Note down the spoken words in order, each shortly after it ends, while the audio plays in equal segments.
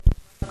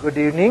Good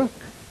evening.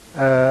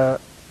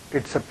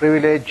 It's a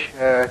privilege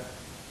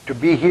to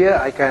be here.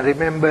 I can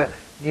remember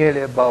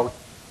nearly about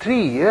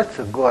 3 years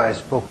ago I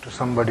spoke to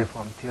somebody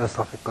from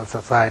Theosophical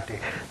Society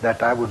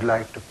that I would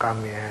like to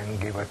come here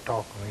and give a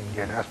talk on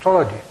Indian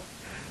astrology.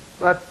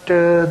 But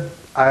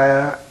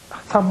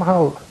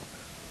somehow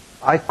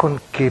I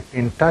couldn't keep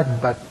in touch,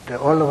 but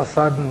all of a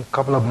sudden, a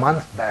couple of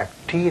months back,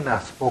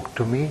 Tina spoke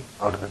to me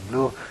out of the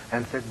blue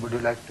and said, would you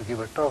like to give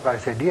a talk? I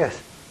said,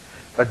 yes.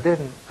 But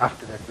then,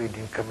 after that, we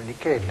didn't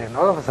communicate. Then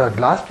all of a sudden,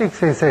 last week,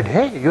 she said,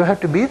 hey, you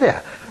have to be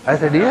there. I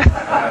said, yes.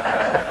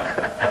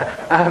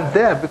 I'm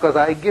there because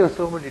I give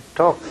so many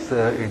talks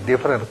in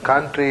different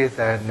countries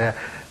and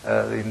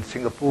in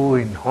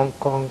Singapore, in Hong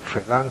Kong,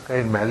 Sri Lanka,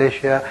 in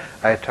Malaysia.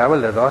 I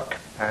travel a lot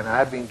and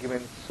I've been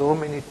given so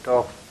many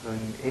talks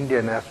in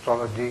Indian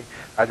astrology.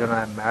 I don't know,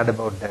 I'm mad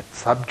about that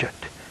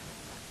subject.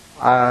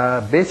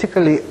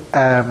 Basically,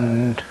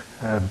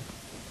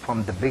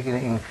 from the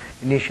beginning,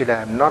 initially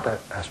I'm not an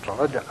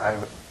astrologer,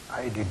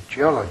 I did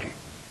geology.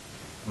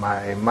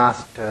 My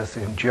master's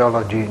in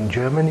geology in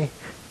Germany,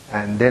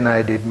 and then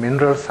I did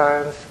mineral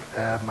science,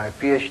 my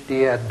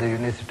PhD at the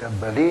University of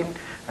Berlin,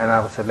 and I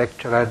was a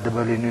lecturer at the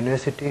Berlin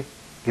University,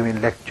 giving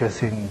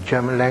lectures in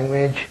German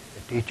language,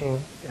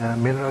 teaching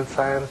mineral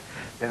science.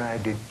 Then I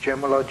did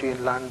gemology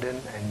in London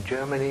and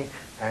Germany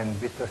and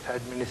business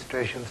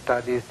administration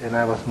studies. Then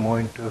I was more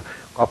into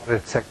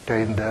corporate sector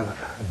in the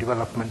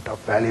development of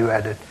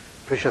value-added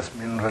precious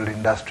mineral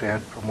industry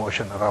and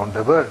promotion around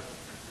the world.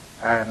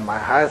 And my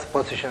highest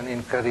position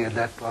in career,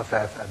 that was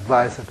as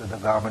advisor to the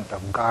government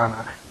of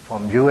Ghana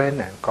from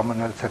UN and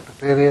Commonwealth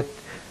Secretariat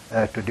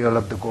to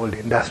develop the gold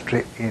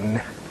industry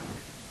in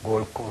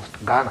Gold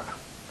Coast, Ghana.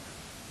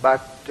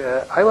 But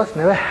I was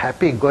never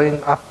happy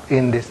going up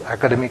in this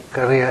academic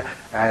career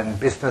and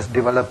business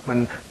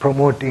development,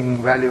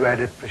 promoting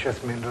value-added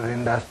precious mineral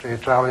industry,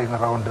 traveling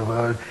around the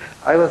world.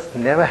 I was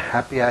never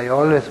happy. I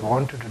always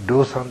wanted to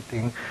do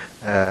something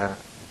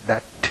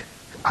that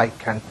I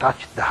can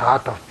touch the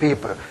heart of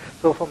people.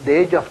 So from the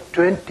age of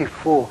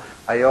 24,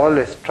 I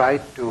always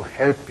tried to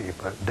help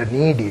people, the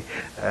needy.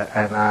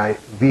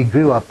 We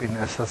grew up in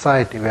a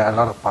society where a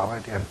lot of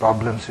poverty and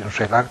problems in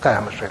Sri Lanka.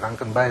 I'm a Sri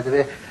Lankan, by the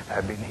way.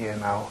 I've been here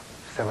now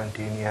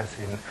 17 years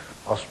in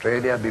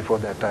Australia. Before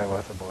that, I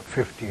was about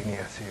 15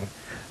 years in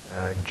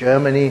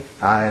Germany.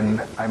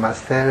 And I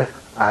must say,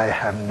 I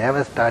have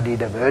never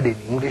studied a word in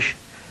English.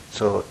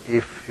 So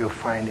if you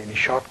find any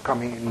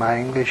shortcoming in my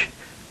English,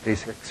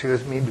 please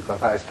excuse me,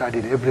 because I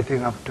studied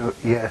everything up to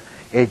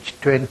age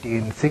 20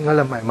 in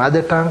Sinhala, my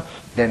mother tongue.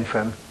 Then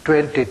from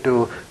 20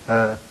 to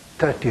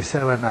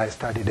 37, I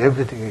studied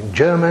everything in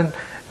German.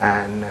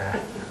 And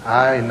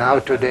I now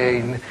today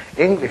in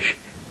English.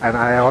 And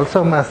I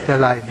also must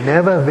tell, I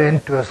never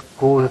went to a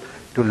school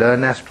to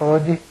learn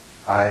astrology.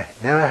 I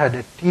never had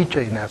a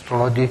teacher in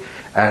astrology,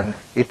 and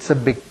it's a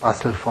big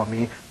puzzle for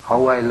me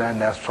how I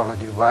learned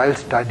astrology while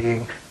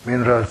studying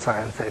mineral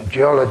science and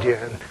geology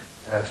and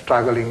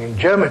struggling in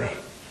Germany.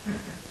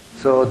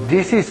 So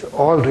this is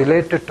all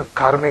related to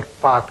karmic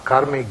path,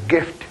 karmic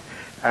gift,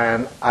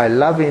 and I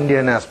love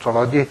Indian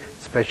astrology,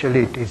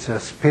 especially it is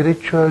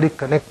spiritually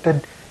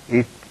connected.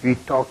 We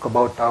talk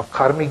about our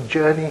karmic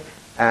journey,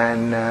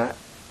 and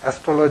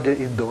astrology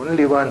is the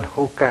only one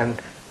who can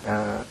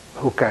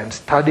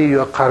study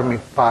your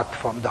karmic path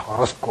from the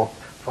horoscope,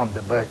 from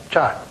the birth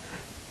chart.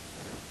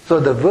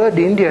 So the word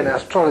Indian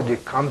astrology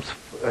comes,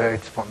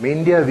 it's from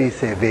India. We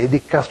say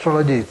Vedic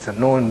astrology. It's a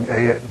known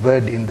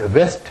word in the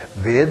West,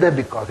 Veda,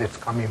 because it's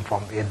coming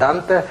from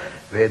Vedanta,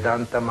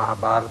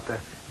 Mahabharata,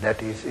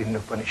 that is in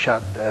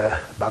Upanishad,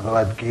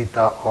 Bhagavad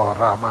Gita or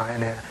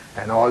Ramayana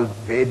and all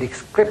Vedic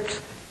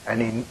scripts.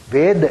 And in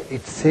Veda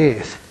it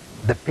says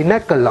the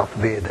pinnacle of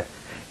Veda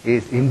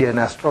is Indian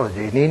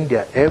astrology. In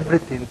India,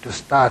 everything to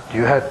start,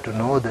 you have to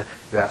know the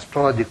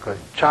astrological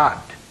chart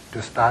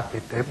to start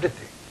with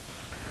everything.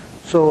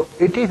 So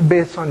it is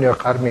based on your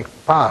karmic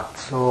path.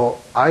 So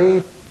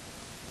I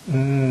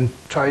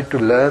tried to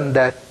learn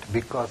that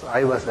because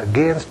I was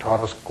against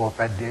horoscope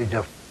at the age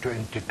of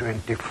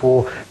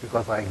 24,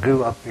 because I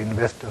grew up in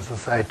Western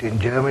society in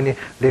Germany,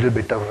 little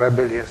bit of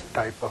rebellious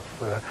type of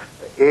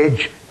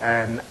age,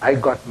 and I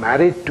got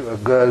married to a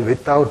girl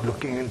without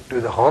looking into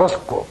the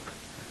horoscope,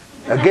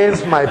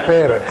 against my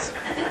parents.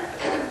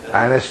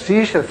 And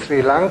she's a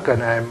Sri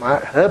Lankan, and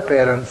her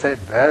parents said,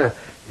 well,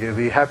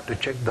 we have to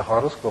check the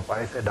horoscope.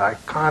 I said, I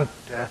can't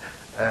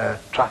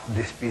trust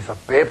this piece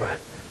of paper.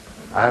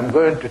 I'm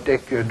going to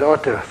take your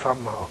daughter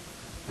somehow.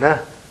 Nah?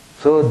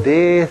 So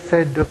they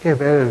said, okay,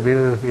 well,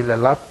 we'll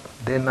allow.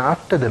 Then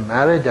after the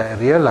marriage, I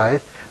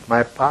realized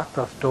my path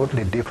was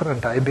totally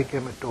different. I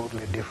became a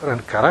totally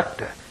different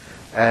character.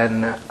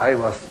 And I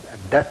was,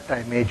 at that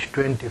time, age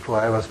 24,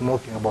 I was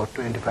smoking about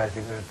 25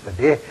 cigarettes a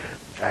day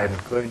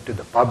and going to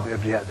the pub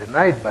every other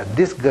night. But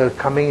this girl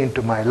coming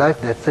into my life,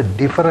 that's a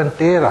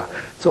different era.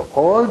 So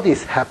all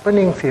these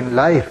happenings in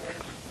life,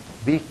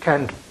 we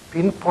can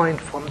pinpoint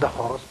from the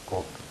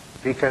horoscope.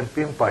 We can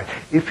pinpoint.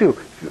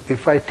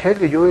 If I tell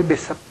you, you will be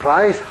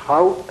surprised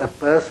how a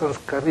person's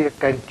career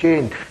can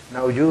change.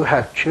 Now you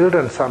have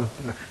children, some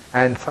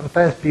And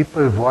sometimes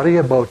people worry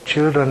about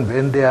children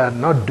when they are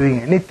not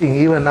doing anything,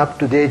 even up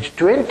to the age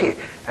 20.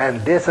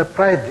 And they're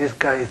surprised this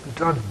guy is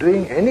not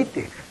doing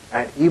anything.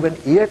 And even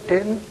year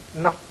 10,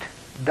 not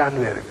done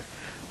very well.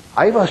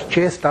 I was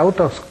chased out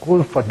of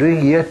school for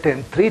doing year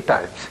 10 3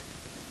 times.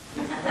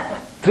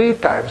 3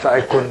 times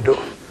I couldn't do.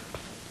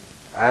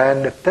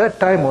 And the third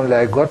time only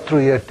I got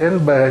through year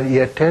 10, but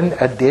year 10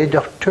 at the age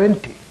of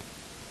 20.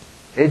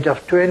 Age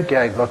of 20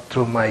 I got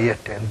through my year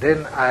 10.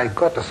 Then I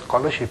got a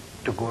scholarship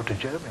to go to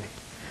Germany.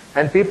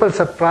 And people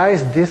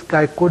surprised this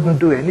guy couldn't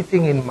do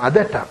anything in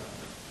mother tongue.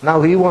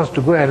 Now he wants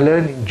to go and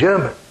learn in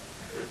German.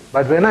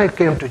 But when I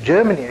came to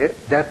Germany,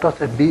 that was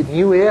a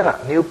new era,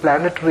 new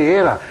planetary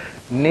era,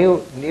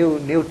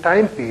 new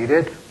time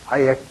period. I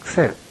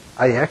excelled.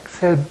 I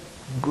excelled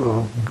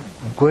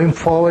going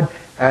forward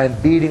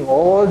and beating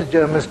all the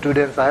German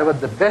students. I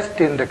was the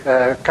best in the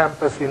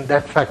campus in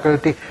that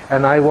faculty,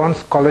 and I won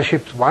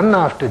scholarships one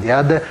after the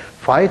other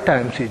 5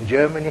 times in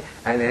Germany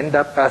and end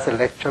up as a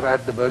lecturer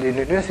at the Berlin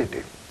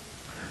University.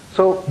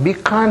 So we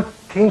can't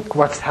think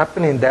what's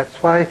happening. That's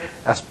why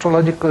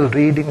astrological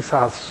readings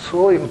are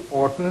so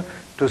important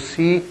to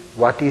see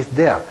what is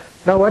there.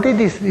 Now, what is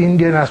this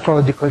Indian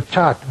astrological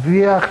chart?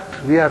 We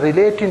are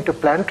relating to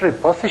planetary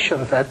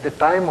positions at the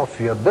time of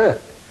your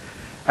birth.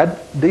 And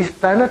these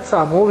planets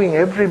are moving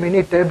every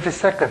minute, every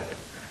second.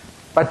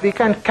 But we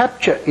can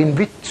capture in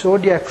which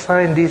zodiac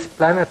sign these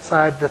planets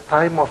are at the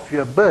time of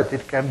your birth.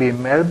 It can be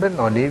Melbourne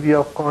or New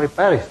York or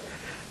Paris.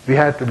 We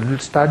have to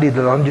study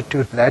the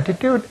longitude,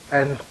 latitude,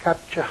 and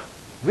capture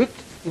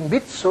in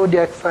which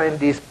zodiac sign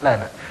these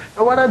planets.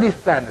 Now, what are these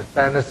planets?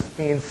 Planets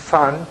mean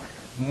Sun,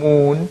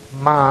 Moon,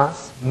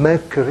 Mars,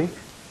 Mercury,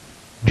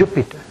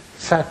 Jupiter,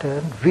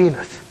 Saturn,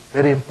 Venus.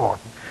 Very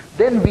important.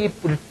 Then we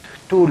put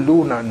 2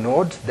 lunar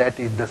nodes, that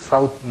is the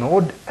south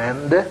node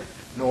and the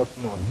north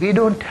node. We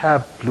don't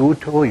have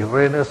Pluto,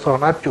 Uranus or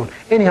Neptune.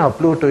 Anyhow,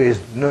 Pluto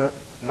is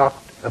not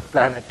a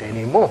planet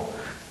anymore.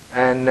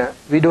 And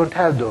we don't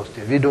have those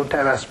things. We don't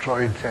have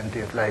asteroids and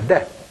things like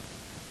that.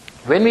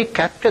 When we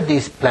capture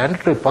these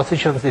planetary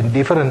positions in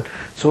different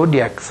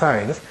zodiac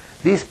signs,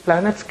 these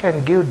planets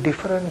can give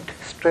different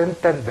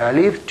strength and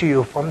values to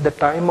you from the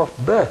time of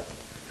birth.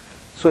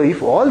 So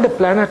if all the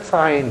planets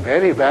are in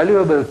very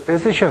valuable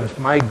positions,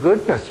 my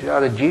goodness, you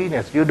are a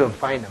genius. You don't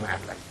find a man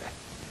like that.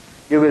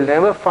 You will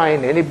never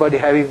find anybody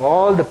having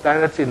all the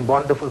planets in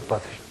wonderful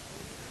positions.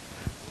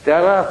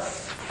 There are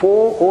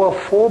over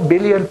 4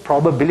 billion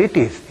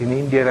probabilities in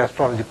Indian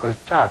astrological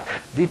chart.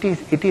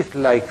 It is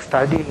like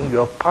studying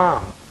your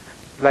palm,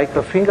 like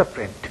a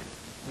fingerprint.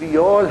 We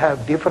all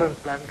have different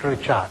planetary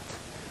charts.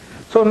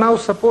 So now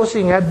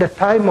supposing at the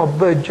time of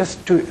birth,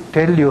 just to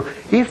tell you,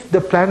 if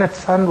the planet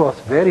Sun was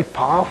very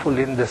powerful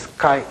in the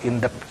sky, in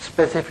the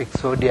specific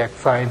zodiac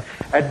sign,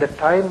 at the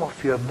time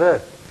of your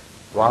birth,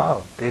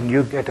 wow, then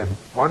you get a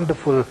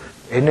wonderful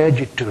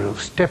energy to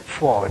step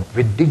forward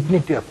with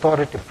dignity,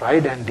 authority,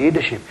 pride and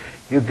leadership.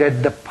 You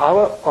get the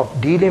power of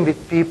dealing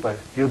with people.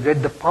 You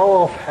get the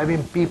power of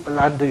having people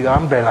under your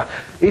umbrella.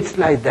 It's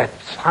like that.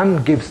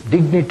 Sun gives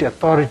dignity,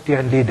 authority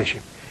and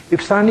leadership.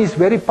 If Sun is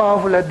very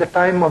powerful at the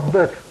time of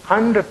birth,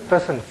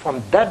 100%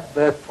 from that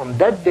birth, from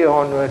that day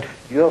onward,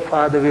 your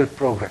father will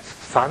progress.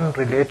 Sun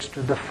relates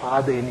to the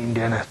father in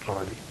Indian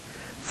astrology.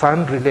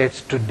 Sun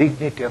relates to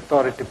dignity,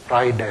 authority,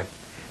 pride and...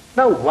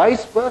 Now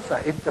vice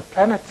versa, if the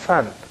planet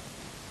Sun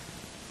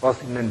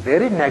was in a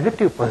very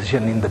negative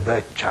position in the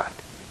birth chart,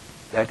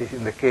 that is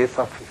in the case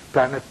of if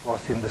planet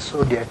was in the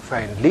zodiac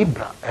sign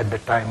Libra at the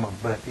time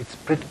of birth, it's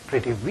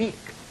pretty weak.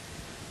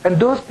 And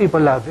those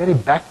people are very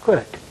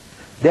backward.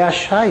 They are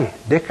shy.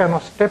 They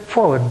cannot step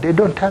forward. They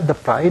don't have the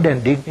pride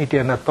and dignity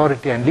and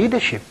authority and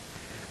leadership.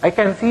 I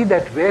can see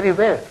that very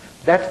well.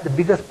 That's the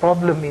biggest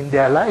problem in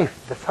their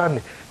life, the Sun.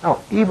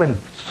 Now, even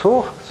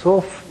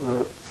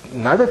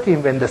another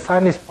thing, when the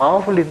Sun is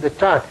powerful in the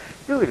chart,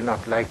 you will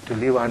not like to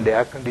live under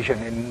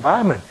air-conditioned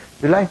environment.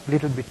 You like a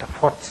little bit of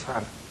hot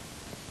sun.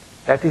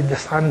 That is the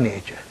Sun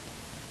nature.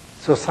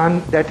 So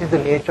Sun, that is the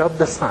nature of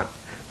the Sun.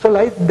 So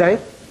like that,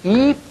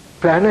 each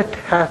planet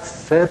has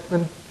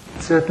certain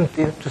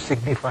things to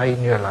signify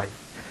in your life.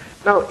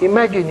 Now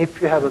imagine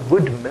if you have a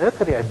good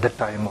Mercury at the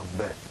time of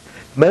birth.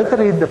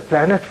 Mercury is the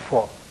planet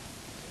for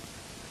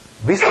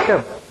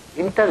wisdom,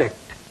 intellect,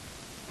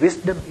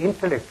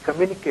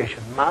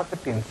 communication,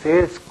 marketing,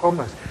 sales,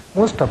 commerce.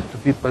 Most of the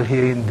people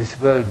here in this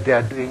world, they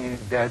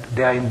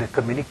are in the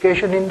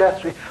communication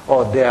industry,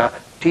 or they are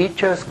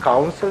teachers,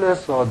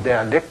 counselors, or they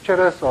are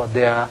lecturers, or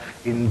they are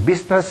in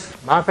business,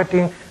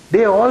 marketing.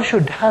 They all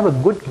should have a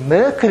good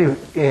Mercury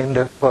in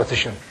the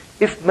position.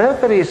 If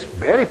Mercury is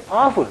very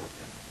powerful,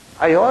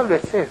 I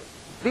always say,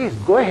 please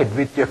go ahead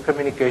with your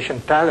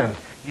communication talent.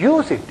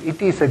 Use it.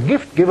 It is a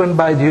gift given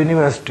by the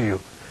universe to you.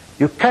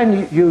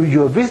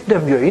 Your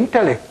wisdom, your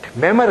intellect,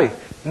 memory,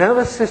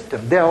 nervous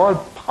system, they are all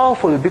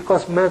powerful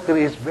because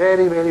Mercury is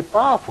very, very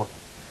powerful.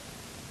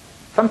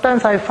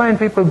 Sometimes I find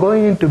people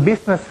going into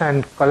business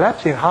and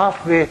collapsing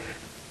halfway.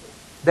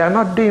 They are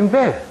not doing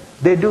well.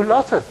 They do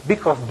losses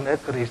because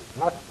Mercury is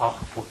not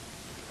powerful.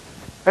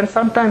 And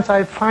sometimes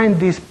I find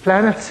these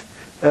planets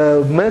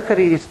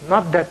Mercury is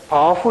not that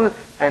powerful,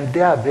 and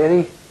they are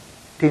very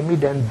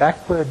timid and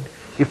backward.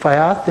 If I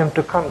ask them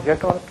to come,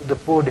 get on to the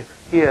podium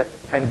here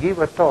and give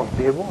a talk,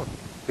 they won't,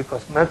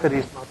 because Mercury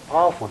is not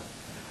powerful.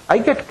 I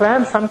get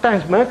clients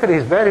sometimes, Mercury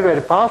is very,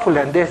 very powerful,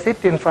 and they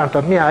sit in front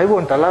of me. I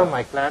won't allow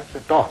my clients to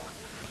talk.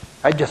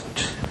 I just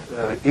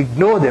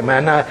ignore them,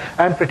 and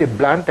I'm pretty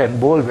blunt and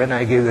bold when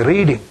I give the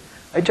reading.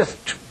 I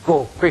just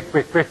go quick,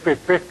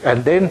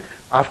 and then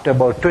after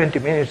about 20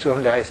 minutes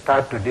only I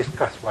start to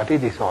discuss what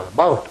it is all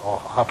about,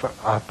 or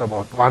after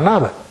about 1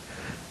 hour.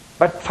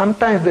 But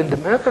sometimes when the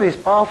Mercury is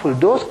powerful,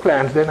 those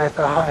clients, then I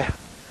say,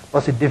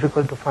 was it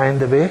difficult to find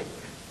the way?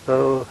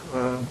 So,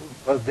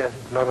 well, there's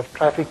a lot of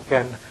traffic,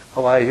 and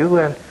how are you?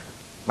 And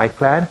my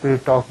client will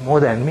talk more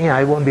than me.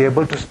 I won't be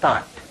able to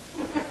start.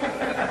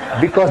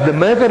 Because the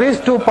Mercury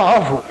is too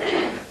powerful.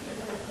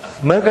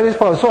 Mercury is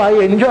powerful. So I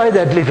enjoy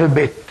that little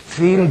bit,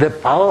 seeing the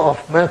power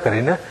of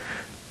Mercury. No?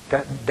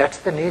 That's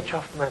the nature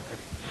of Mercury.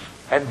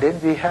 And then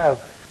we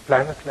have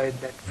planets like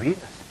that,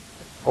 Venus.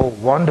 Oh,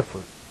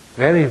 wonderful.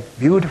 Very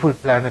beautiful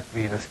planet,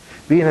 Venus.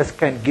 Venus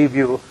can give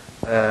you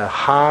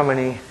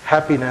harmony,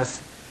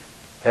 happiness,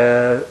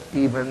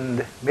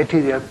 even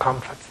material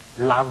comforts,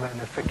 love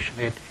and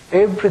affection,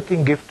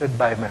 everything gifted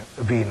by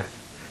Venus.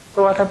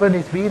 So what happens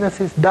is Venus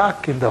is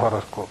dark in the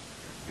horoscope.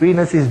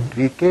 Venus is,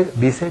 we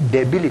say,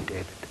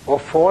 debilitated or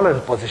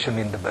fallen position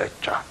in the birth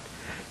chart.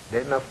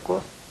 Then of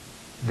course,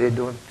 they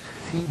don't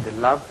see the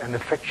love and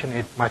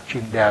affection much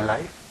in their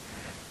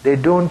life. They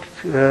don't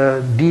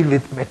deal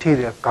with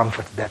material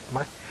comforts that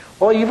much.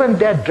 Or even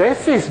their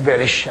dress is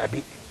very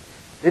shabby.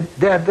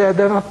 They're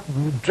not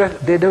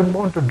they don't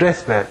want to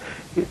dress well.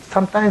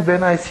 Sometimes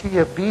when I see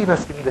a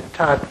Venus in the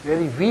chart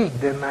very weak,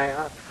 then I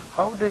ask,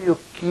 how do you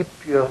keep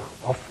your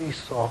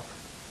office or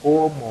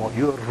home or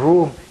your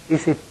room?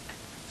 Is it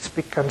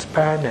spick and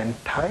span and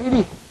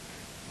tidy?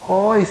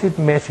 Or is it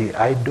messy?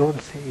 I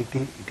don't say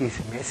it is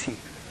messy.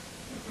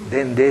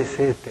 Then they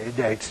say,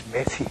 Teja, it's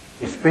messy.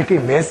 It's pretty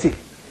messy.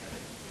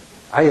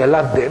 I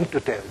allow them to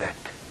tell that.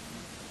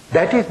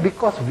 That is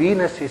because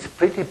Venus is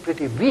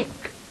pretty weak.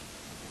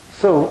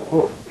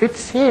 So it's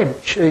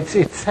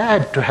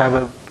sad to have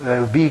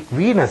a weak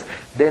Venus.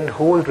 Then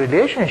whole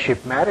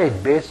relationship,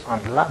 marriage based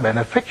on love and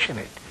affection.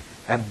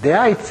 And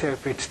there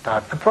itself it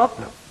starts the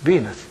problem,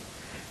 Venus.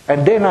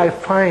 And then I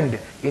find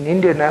in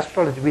Indian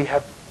astrology we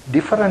have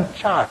different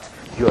charts.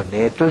 Your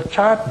natal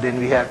chart, then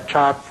we have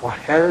chart for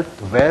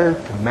health,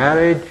 wealth,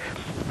 marriage,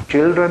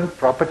 children,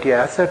 property,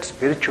 assets,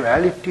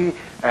 spirituality,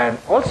 and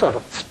all sorts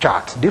of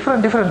charts,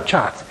 different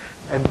charts.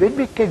 And when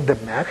we take the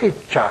marriage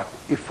chart,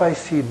 if I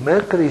see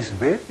Mercury is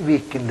very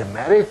weak in the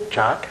marriage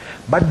chart,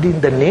 but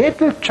in the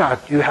natal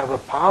chart you have a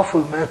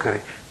powerful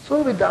Mercury.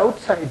 So with the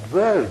outside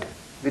world,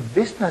 with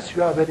business,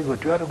 you are very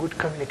good. You are a good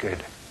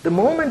communicator. The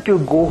moment you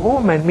go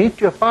home and meet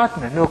your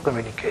partner, no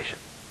communication.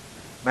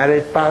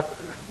 Marriage chart,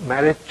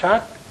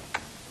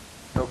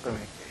 no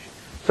communication.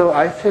 So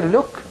I say,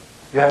 look,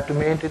 you have to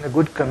maintain a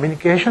good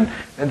communication,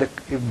 and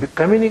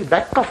the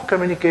lack of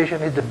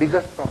communication is the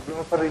biggest problem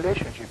of a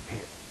relationship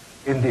here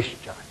in this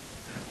chart.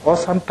 Or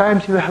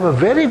sometimes you have a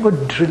very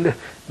good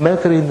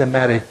Mercury in the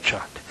marriage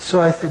chart. So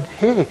I said,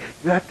 hey,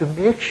 you have to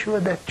make sure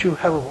that you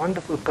have a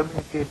wonderful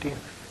communicating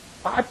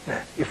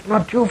partner. If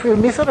not, you feel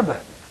miserable.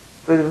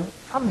 Well,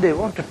 someday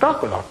want to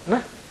talk a lot.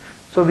 No?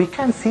 So we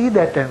can see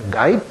that and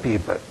guide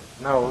people.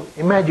 Now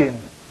imagine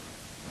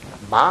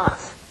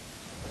Mars.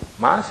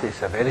 Mars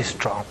is a very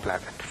strong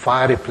planet,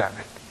 fiery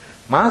planet.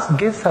 Mars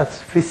gives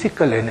us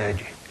physical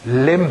energy,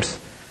 limbs,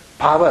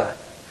 power,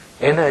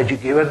 energy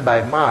given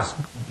by Mars.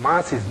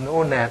 Mars is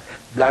known as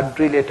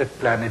blood-related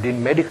planet.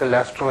 In medical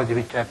astrology,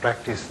 which I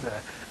practice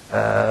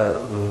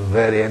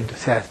very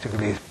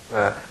enthusiastically,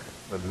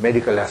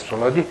 medical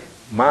astrology,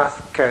 Mars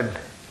can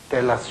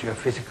tell us your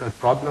physical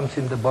problems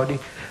in the body.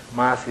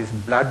 Mars is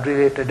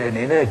blood-related and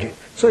energy.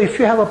 So if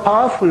you have a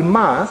powerful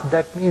Mars,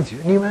 that means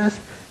universe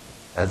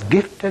has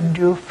gifted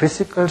you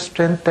physical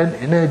strength and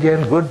energy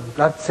and good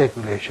blood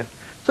circulation.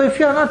 So if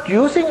you are not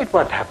using it,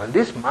 what happens?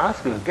 This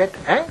Mars will get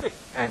angry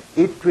and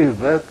it will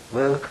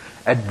work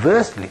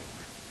adversely.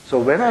 So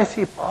when I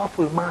see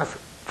powerful Mars,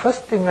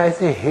 first thing I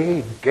say,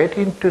 hey, get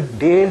into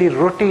daily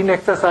routine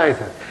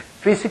exercises.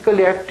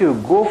 Physically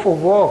active, go for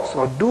walks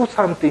or do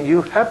something.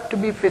 You have to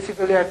be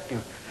physically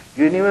active.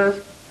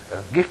 Universe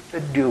has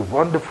gifted you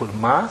wonderful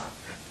Mars.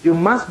 You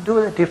must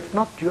do that. If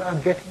not, you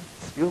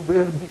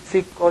will be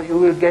sick or you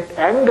will get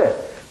anger.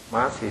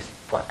 Mars is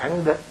for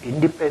anger,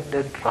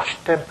 independent, rush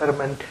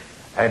temperament,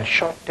 and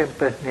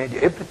short-tempered nature,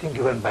 everything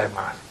given by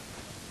Mars.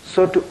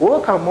 So to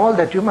overcome all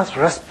that, you must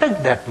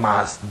respect that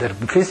Mars, the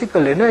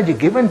physical energy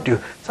given to you.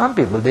 Some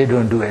people, they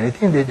don't do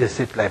anything, they just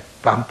sit like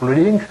plum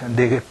puddings and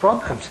they get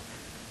problems.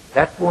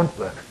 That won't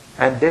work.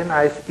 And then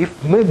if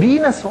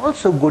Venus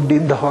also good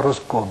in the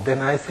horoscope,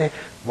 then I say,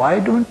 why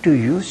don't you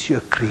use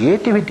your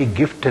creativity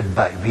gifted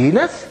by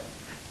Venus?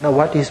 Now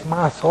what is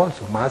Mars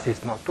also? Mars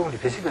is not only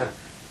physical.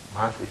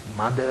 Mars is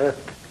Mother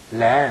Earth,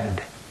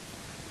 land.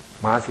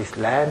 Mars is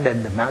land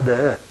and the Mother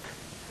Earth.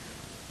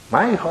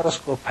 My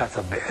horoscope has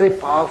a very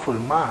powerful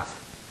Mars.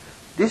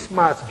 This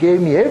Mars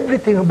gave me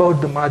everything about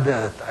the Mother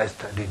Earth. I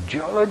studied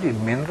geology,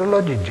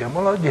 mineralogy,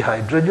 gemology,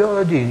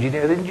 hydrogeology,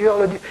 engineering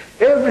geology,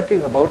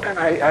 everything about it.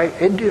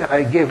 And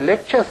I gave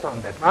lectures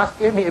on that. Mars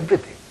gave me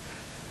everything.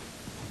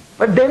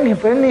 But then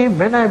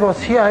when I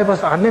was here, I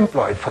was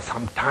unemployed for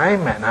some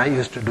time, and I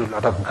used to do a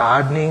lot of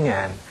gardening,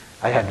 and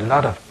I had a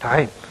lot of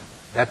time.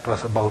 That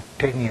was about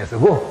 10 years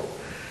ago.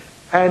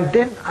 And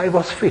then I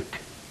was fit.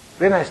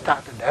 When I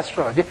started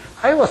astrology,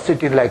 I was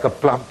sitting like a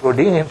plum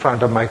pudding in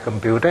front of my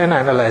computer and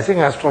analyzing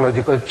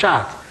astrological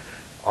charts.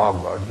 Oh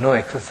God, no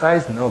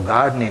exercise, no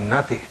gardening,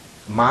 nothing.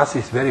 Mars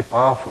is very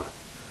powerful.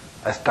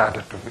 I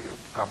started to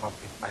come up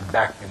with my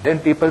back pain. Then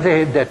people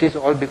say, hey, that is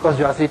all because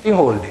you are sitting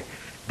all day.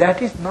 That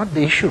is not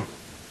the issue.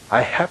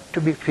 I have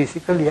to be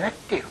physically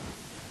active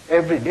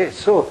every day.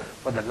 So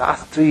for the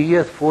last 3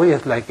 years, 4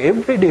 years, like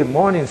every day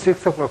morning,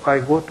 6 o'clock,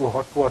 I go to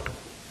hot water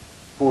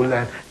pool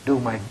and do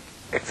my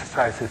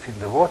exercises in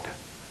the water.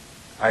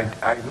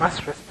 I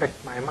must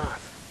respect my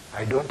Mars.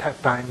 I don't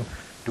have time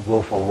to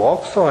go for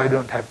walks, or I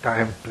don't have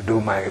time to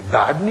do my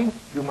gardening.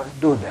 You must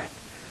do that.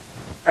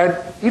 And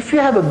if you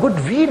have a good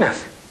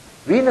Venus,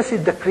 Venus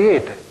is the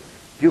creator.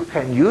 You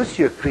can use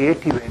your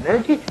creative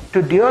energy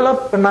to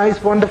develop a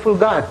nice, wonderful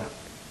garden.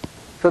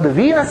 So the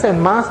Venus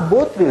and Mars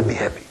both will be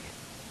happy.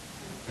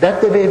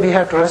 That's the way we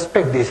have to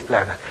respect these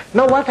planets.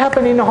 Now what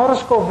happened in a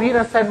horoscope,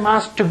 Venus and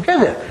Mars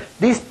together?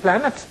 These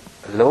planets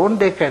alone,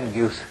 they can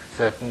give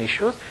certain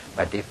issues,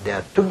 but if they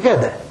are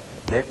together,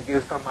 then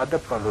give some other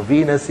problem.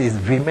 Venus is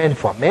meant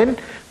for men,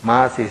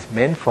 Mars is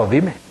meant for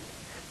women.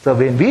 So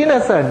when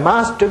Venus and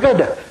Mars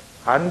together,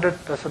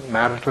 100%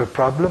 marital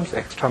problems,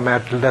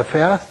 extramarital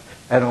affairs,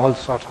 and all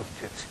sorts of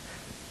things.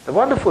 The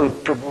wonderful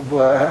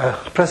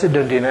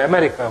president in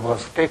America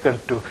was taken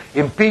to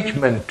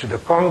impeachment to the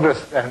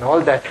Congress and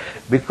all that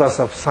because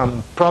of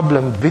some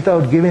problem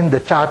without giving the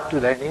chart to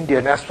an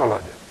Indian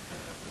astrologer.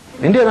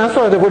 Indian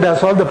astrologer would have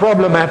solved the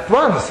problem at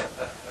once.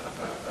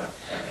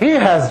 He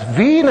has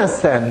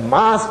Venus and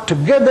Mars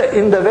together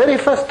in the very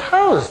first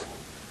house.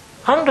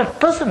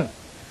 100%.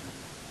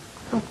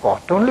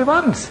 Caught only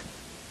once.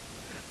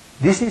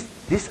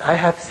 This I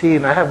have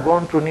seen. I have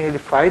gone through nearly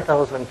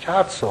 5,000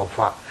 charts so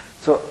far.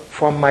 So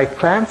from my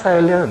clients I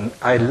learned,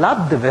 I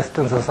love the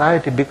Western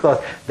society because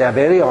they are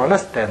very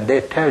honest and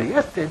they tell,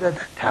 yes, that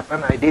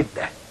happened, I did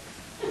that.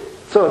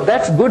 So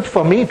that's good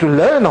for me to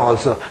learn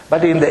also.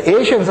 But in the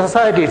Asian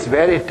society it's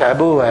very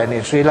taboo, and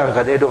in Sri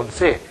Lanka they don't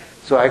say.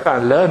 So I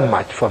can't learn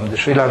much from the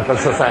Sri Lankan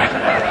society.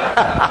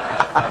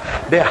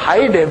 They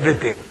hide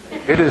everything.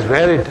 It is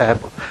very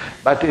taboo.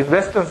 But in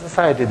Western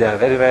society they are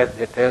very well,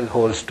 they tell the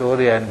whole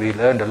story, and we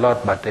learned a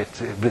lot, but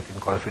it's everything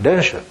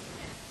confidential.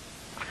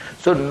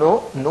 So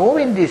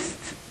knowing these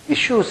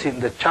issues in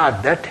the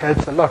chart, that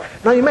helps a lot.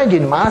 Now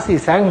imagine Mars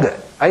is anger.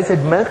 I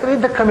said Mercury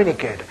is the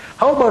communicator.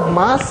 How about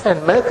Mars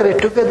and Mercury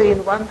together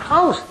in one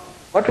house?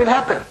 What will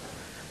happen?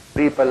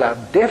 People are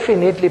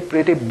definitely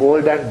pretty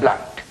bold and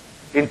blunt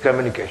in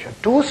communication.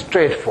 Too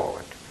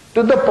straightforward.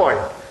 To the point.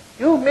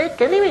 You make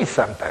enemies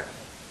sometimes.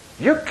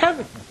 You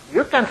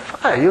can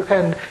fire.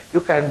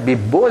 You can be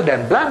bold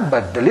and blunt,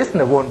 but the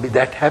listener won't be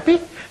that happy.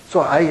 So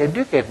I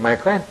educate my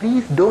client,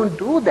 please don't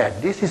do that.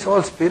 This is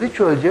all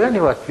spiritual journey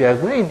what we are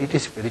going. It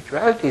is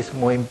spirituality is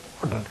more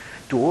important.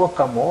 To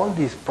overcome all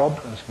these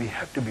problems, we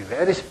have to be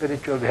very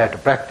spiritual. We have to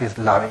practice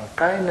loving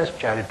kindness,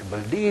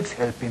 charitable deeds,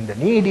 helping the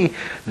needy,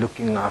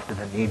 looking after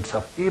the needs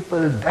of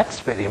people.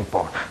 That's very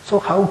important. So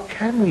how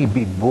can we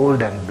be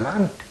bold and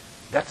blunt?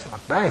 That's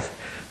not nice.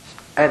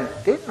 And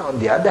then on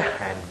the other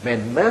hand,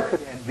 when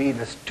Mercury and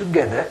Venus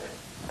together,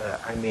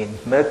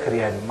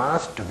 Mercury and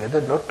Mars together,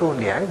 not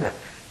only anger,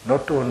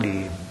 not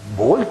only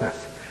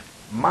boldness.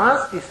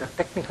 Mars is a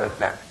technical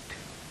planet.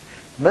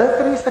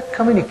 Mercury is a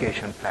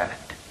communication planet.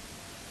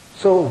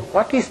 So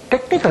what is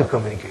technical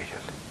communication?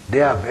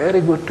 They are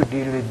very good to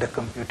deal with the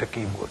computer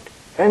keyboard.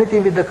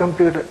 Anything with the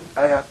computer,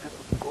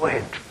 go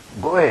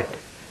ahead.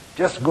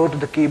 Just go to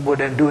the keyboard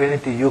and do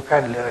anything. You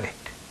can learn it.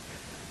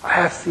 I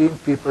have seen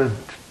people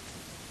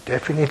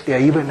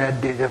definitely, even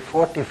at the age of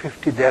 40,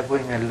 50, they are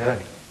going and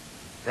learning.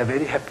 They are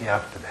very happy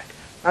after that.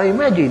 Now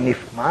imagine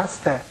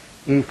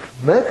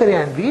if Mercury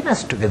and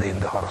Venus together in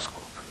the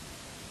horoscope.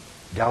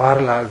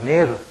 Jawaharlal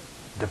Nehru,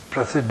 the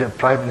President,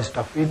 Prime Minister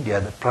of India,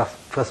 the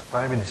first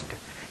Prime Minister,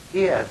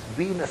 he has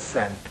Venus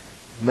and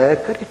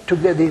Mercury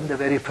together in the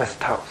very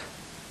first house.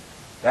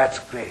 That's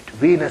great.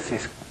 Venus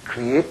is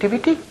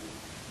creativity,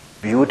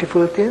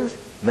 beautiful things.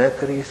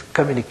 Mercury is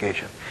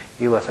communication.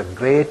 He was a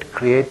great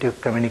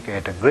creative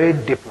communicator,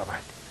 great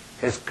diplomat.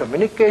 His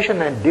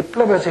communication and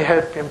diplomacy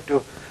helped him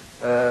to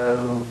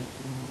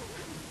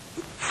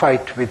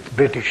fight with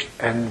British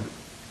and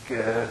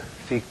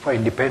seek for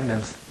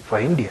independence for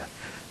India.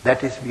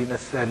 That is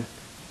Venus and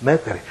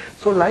Mercury.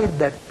 So like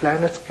that,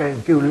 planets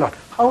can give a lot.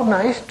 How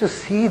nice to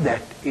see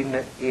that in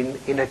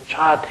a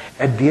chart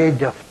at the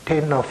age of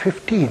 10 or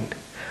 15.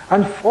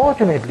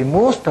 Unfortunately,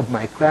 most of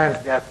my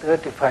clients, they are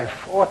 35,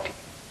 40.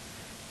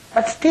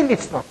 But still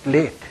it's not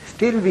late.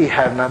 Still we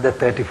have another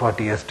 30,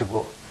 40 years to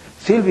go.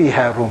 Still we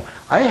have room.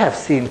 I have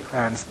seen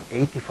clients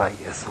 85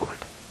 years old.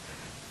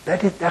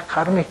 That is their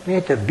karmic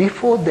nature.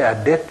 Before their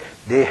death,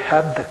 they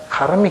have the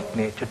karmic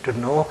nature to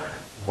know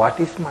what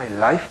is my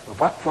life,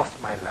 what was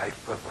my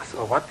life purpose,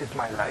 or what is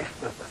my life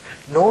purpose.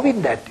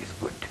 Knowing that is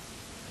good.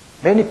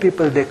 Many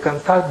people, they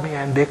consult me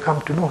and they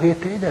come to know, hey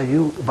Teja,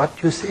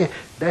 what you say,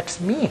 that's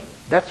me.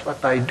 That's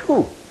what I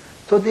do.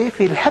 So they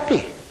feel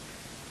happy.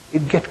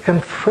 It gets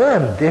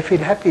confirmed. They feel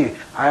happy.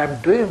 I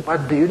am doing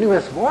what the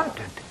universe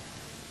wanted.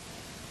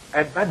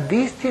 But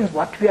these things,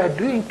 what we are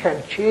doing,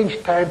 can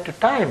change time to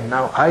time.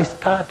 Now, I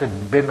started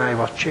when I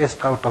was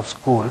chased out of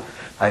school.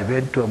 I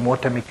went to a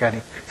motor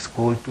mechanic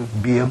school to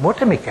be a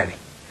motor mechanic.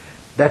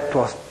 That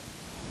was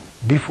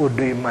before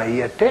doing my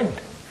year 10.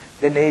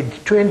 Then age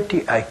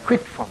 20, I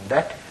quit from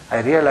that.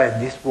 I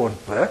realized this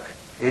won't work.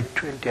 Age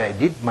 20, I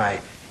did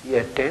my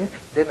year 10.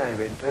 Then I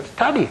went and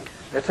studied.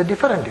 That's a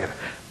different era.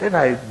 Then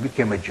I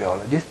became a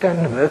geologist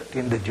and worked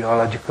in the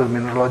geological,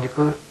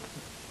 mineralogical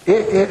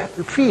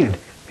field.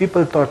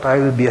 People thought I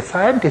will be a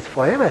scientist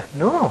forever.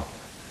 No.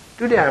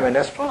 Today I am an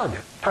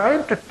astrologer.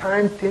 Time to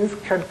time things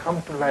can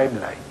come to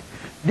limelight.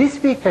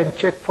 This we can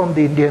check from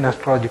the Indian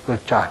astrological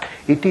chart.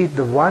 It is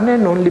the one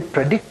and only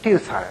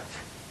predictive science.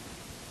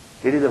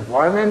 It is the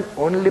one and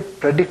only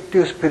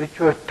predictive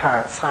spiritual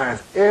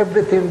science.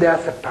 Everything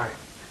there's a time.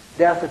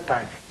 There's a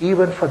time.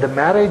 Even for the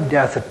marriage,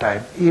 there's a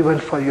time. Even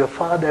for your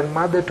father and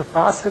mother to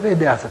pass away,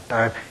 there's a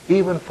time.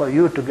 Even for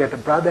you to get a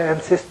brother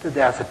and sister,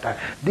 there's a time.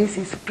 This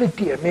is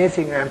pretty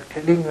amazing, I'm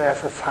telling you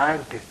as a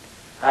scientist.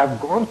 I've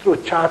gone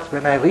through charts.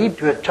 When I read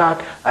your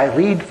chart, I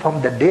read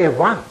from the day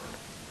one.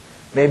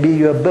 Maybe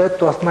your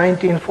birth was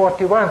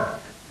 1941.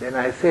 Then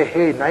I say,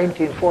 hey,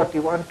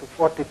 1941 to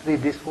 43,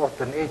 this was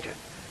the nature.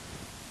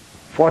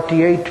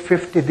 48,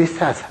 50, this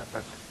has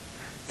happened.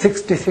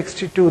 60,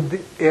 62,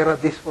 this era,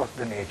 this was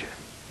the nature.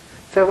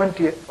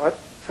 70 or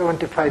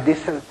 75,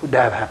 this could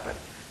have happened.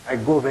 I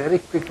go very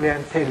quickly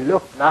and say,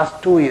 look,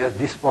 last 2 years,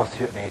 this was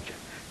your nature.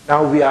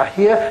 Now we are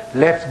here,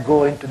 let's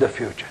go into the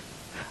future.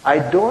 I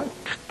don't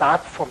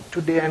start from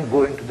today and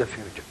go into the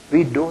future.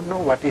 We don't know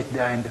what is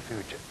there in the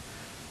future.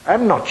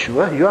 I'm not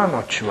sure, you are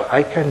not sure.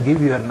 I can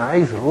give you a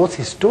nice,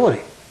 rosy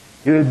story.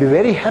 You will be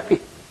very happy.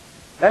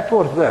 That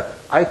won't work.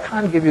 I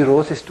can't give you a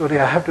rosy story.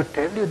 I have to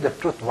tell you the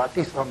truth, what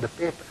is on the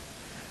paper,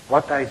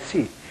 what I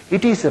see.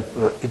 It's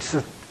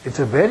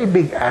a very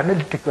big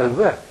analytical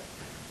work.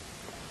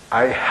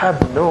 I have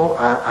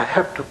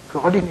to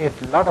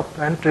coordinate a lot of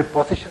planetary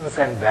positions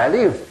and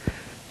values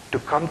to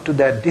come to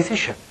that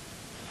decision.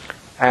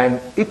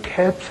 And it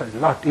helps a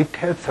lot. It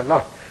helps a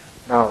lot.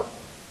 Now,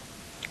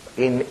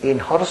 in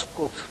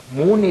horoscopes,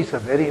 moon is a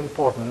very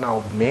important.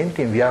 Now, main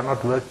thing, we are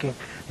not working.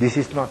 This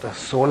is not a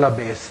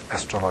solar-based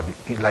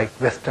astrology like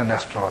Western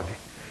astrology.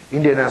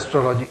 Indian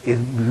astrology is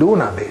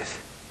lunar-based.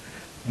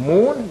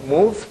 Moon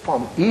moves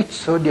from each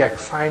zodiac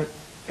sign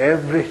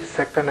every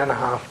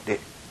 2.5 day.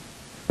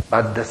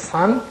 But the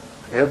sun,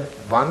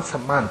 once a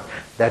month.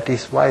 That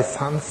is why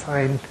sun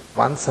sign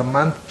once a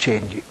month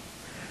changing.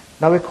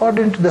 Now,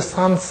 according to the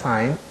sun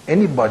sign,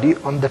 anybody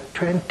on the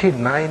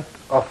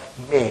 29th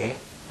of May,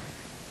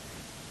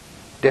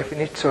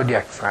 definite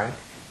zodiac sign,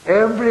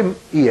 every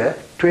year,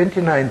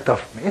 29th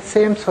of May,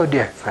 same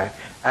zodiac sign,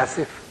 as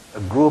if a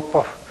group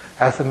of,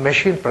 as a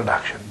machine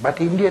production.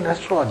 But Indian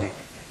astrology,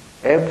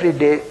 every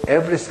day,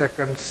 every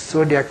second,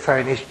 zodiac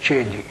sign is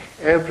changing.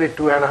 Every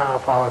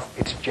 2.5 hours,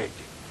 it's changing.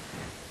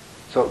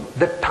 So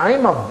the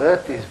time of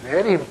birth is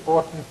very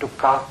important to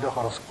cast the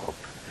horoscope.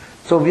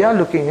 So we are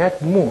looking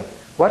at moon.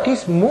 What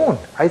is moon?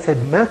 I said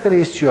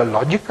Mercury is your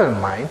logical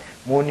mind,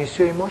 moon is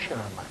your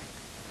emotional mind.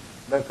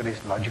 Mercury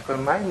is logical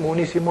mind, moon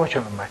is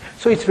emotional mind.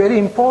 So it's very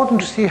important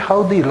to see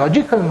how the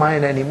logical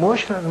mind and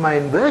emotional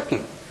mind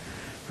working.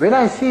 When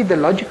I see the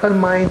logical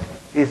mind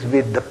is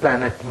with the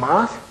planet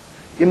Mars,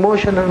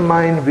 emotional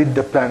mind with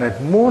the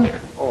planet Moon,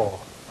 oh,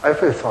 I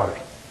feel sorry.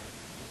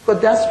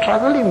 Because they are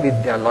struggling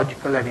with their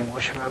logical and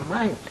emotional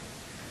mind.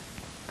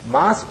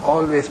 Mars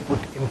always put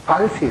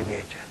impulsive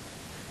nature.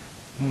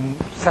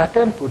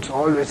 Saturn puts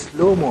always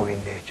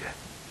slow-moving nature.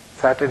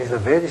 Saturn is a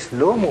very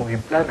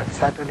slow-moving planet.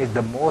 Saturn is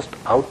the most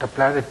outer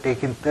planet,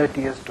 taking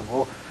 30 years to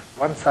go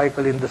one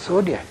cycle in the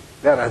zodiac,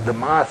 whereas the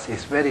Mars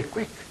is very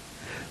quick.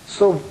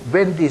 So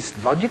when these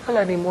logical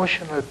and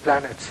emotional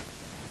planets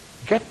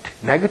get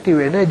negative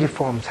energy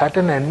from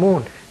Saturn and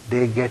Moon,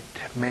 they get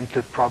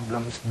mental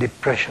problems,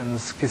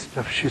 depressions,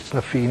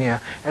 schizophrenia,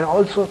 and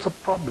all sorts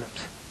of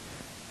problems.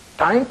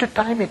 Time to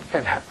time it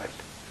can happen.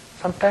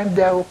 Sometimes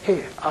they are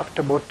okay.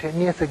 After about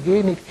 10 years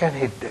again it can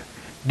hit them.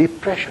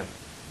 Depression.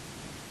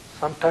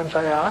 Sometimes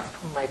I ask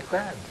from my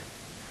clients,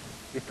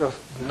 it was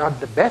not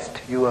the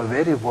best, you were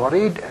very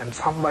worried and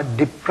somewhat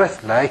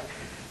depressed, like,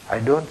 I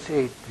don't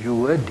say it, you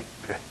were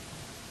depressed.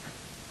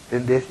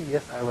 Then they say,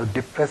 yes, I was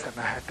depressed and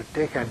I had to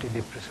take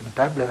antidepressant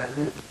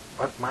tablets.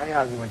 But my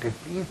argument is,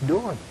 please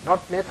don't,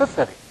 not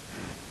necessary.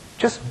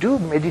 Just do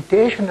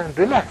meditation and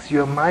relax.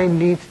 Your mind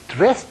needs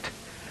rest,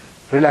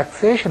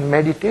 relaxation,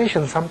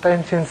 meditation.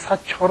 Sometimes in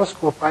such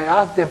horoscope, I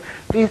ask them,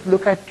 please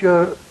look at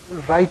your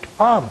right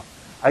palm.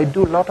 I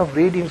do a lot of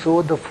readings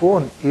over the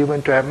phone,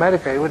 even to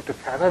America, even to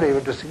Canada,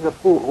 even to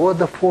Singapore. Over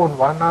the phone,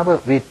 1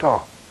 hour we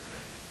talk.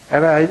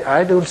 and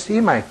I don't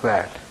see my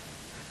quad.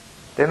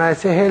 Then I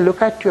say, hey,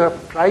 look at your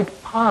right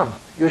palm.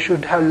 You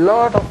should have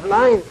lot of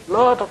lines,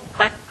 lot of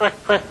crack, crack,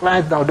 crack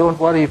lines. Now don't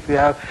worry if you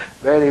have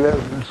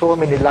so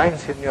many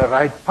lines in your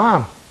right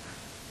palm.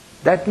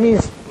 That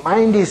means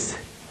mind is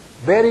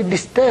very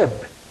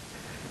disturbed.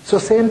 So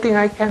same thing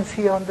I can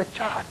see on the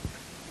chart.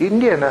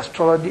 Indian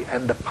astrology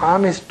and the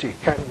palmistry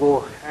can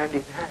go hand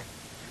in hand.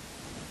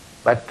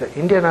 But the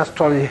Indian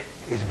astrology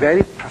is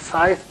very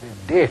precise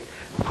with date.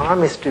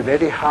 Palmistry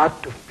very hard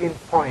to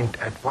pinpoint.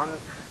 At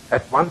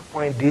one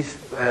point these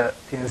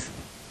things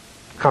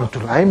come to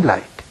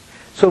limelight.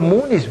 So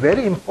moon is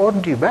very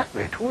important to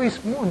evaluate. Who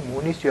is moon?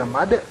 Moon is your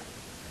mother.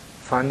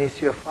 Sun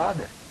is your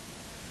father.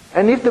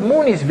 And if the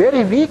moon is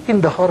very weak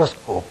in the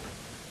horoscope,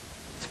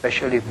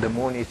 especially if the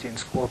moon is in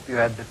Scorpio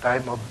at the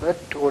time of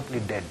birth, totally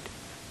dead,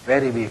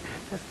 very weak.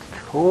 Just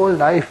whole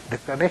life, the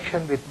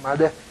connection with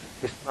mother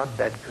is not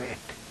that great.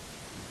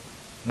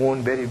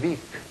 Moon very weak.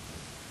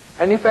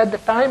 And if at the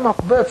time of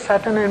birth,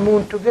 Saturn and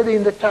moon together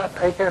in the chart,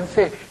 I can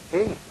say,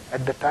 hey,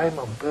 at the time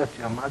of birth,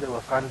 your mother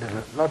was under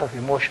a lot of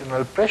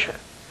emotional pressure.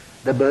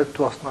 The birth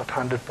was not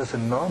 100%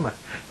 normal.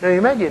 Now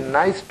imagine,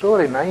 nice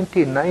story,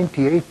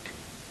 1998,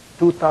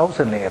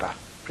 2000 era,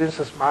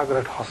 Princess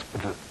Margaret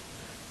Hospital,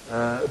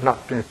 not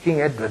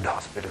King Edward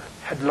Hospital,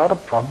 had a lot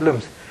of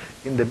problems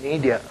in the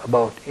media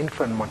about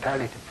infant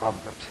mortality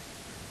problems.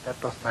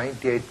 That was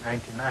 98,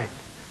 99.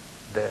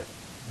 The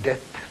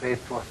death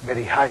rate was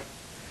very high.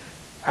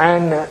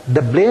 And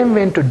the blame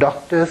went to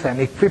doctors and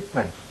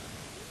equipment.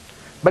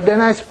 But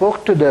then I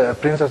spoke to the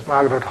Princess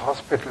Margaret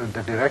Hospital,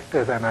 the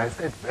directors, and I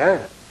said,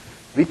 well,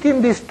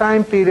 within this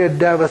time period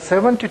there were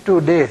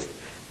 72 days.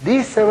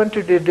 These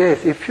 72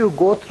 days, if you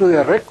go through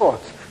your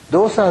records,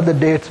 those are the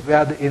dates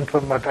where the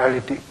infant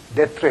mortality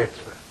death rates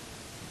were.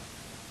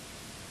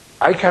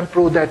 I can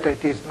prove that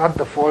it is not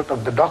the fault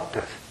of the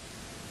doctors.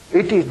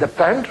 It is the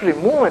planetary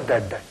movement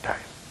at that time.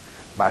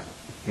 But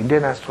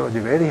Indian astrology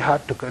is very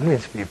hard to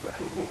convince people.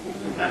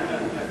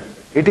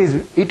 It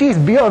is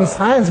beyond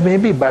science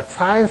maybe, but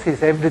science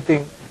is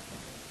everything.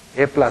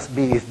 A plus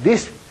B is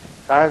this.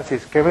 Science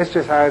is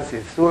chemistry, science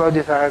is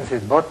zoology, science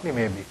is botany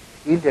maybe.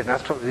 Indian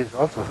astrology is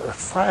also a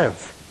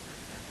science.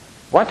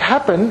 What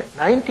happened,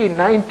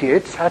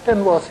 1998,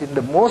 Saturn was in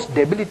the most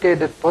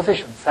debilitated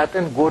position.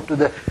 Saturn go to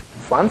the,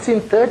 once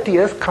in 30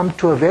 years, come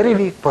to a very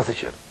weak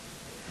position.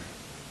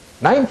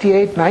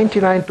 98,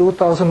 99,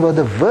 2000 were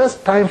the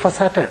worst time for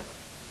Saturn.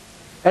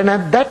 And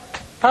at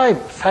that time,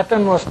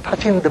 Saturn was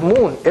touching the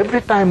moon.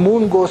 Every time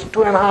moon goes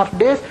 2.5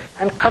 days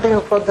and cutting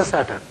across the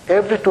Saturn.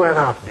 Every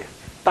 2.5 days.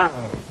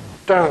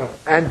 Tongue.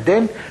 And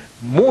then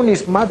moon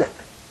is mother.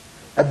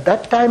 At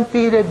that time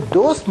period,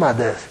 those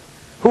mothers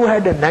who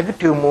had a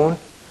negative moon,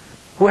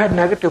 who had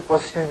negative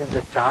position in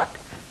the chart,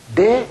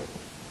 they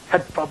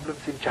had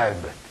problems in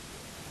childbirth.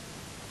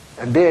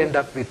 And they end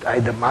up with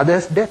either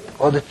mother's death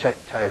or the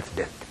child's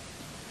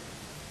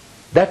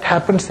death. That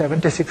happened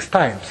 76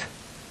 times.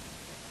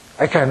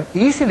 I can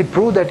easily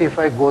prove that if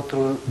I go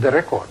through the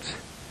records,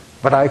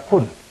 but I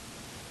couldn't.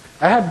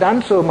 I had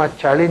done so much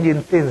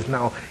challenging things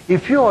now.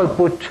 If you all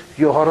put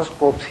your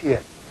horoscopes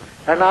here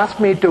and ask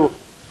me to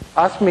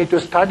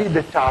study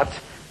the charts,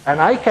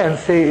 and I can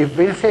say,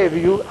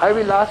 I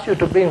will ask you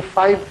to bring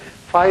five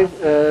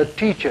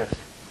teachers,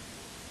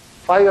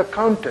 5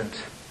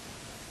 accountants,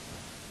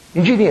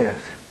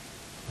 engineers,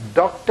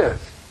 doctors,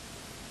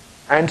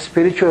 and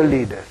spiritual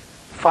leaders,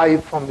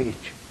 5 from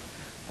each.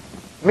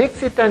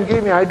 Mix it and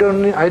give me. I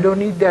don't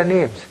need their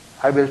names.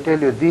 I will tell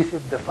you, this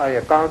is the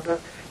 5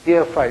 accountants,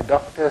 here 5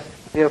 doctors,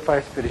 here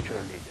 5 spiritual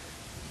leaders.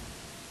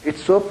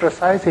 It's so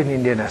precise in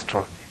Indian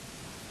astrology.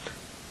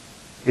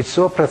 It's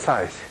so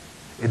precise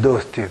in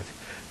those things.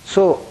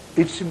 So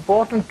it's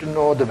important to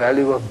know the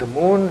value of the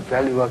moon,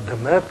 value of the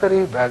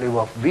Mercury, value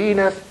of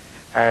Venus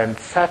and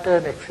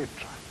Saturn, etc.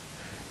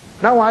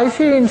 Now I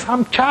see in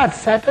some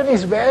charts Saturn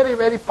is very,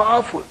 very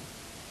powerful.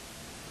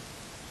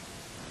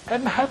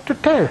 And I have to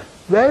tell,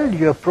 well,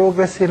 your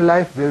progress in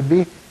life will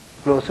be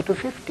closer to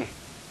 50.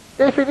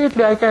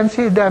 Definitely I can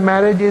see their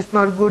marriage is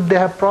not good, they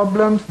have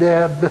problems, they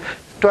have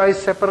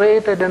twice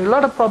separated and a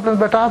lot of problems,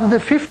 but after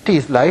the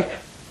 50s, like,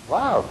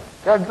 wow,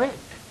 they are great.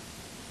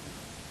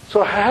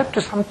 So I had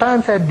to,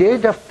 sometimes at the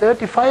age of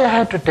 35, I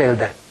had to tell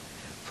them.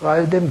 So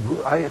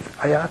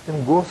I asked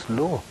them, go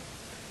slow.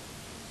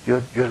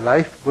 Your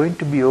life is going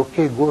to be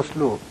okay, go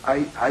slow.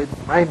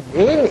 My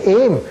main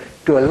aim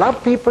to allow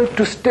people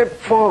to step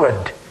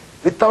forward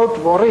without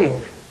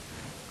worrying.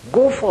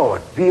 Go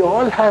forward. We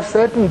all have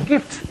certain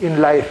gifts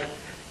in life.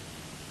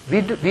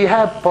 We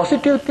have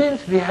positive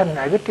things, we have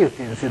negative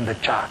things in the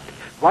chart.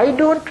 Why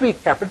don't we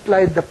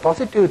capitalize the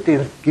positive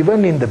things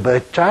given in the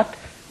birth chart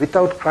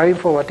without crying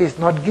for what is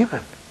not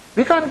given?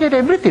 We can't get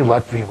everything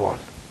what we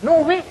want.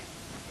 No way.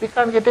 We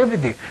can't get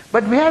everything.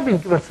 But we have been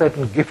given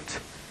certain gifts.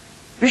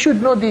 We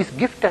should know these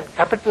gifts and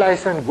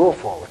capitalize and go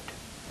forward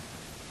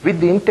with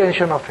the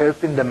intention of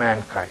helping the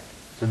mankind.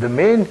 So the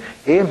main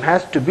aim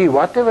has to be,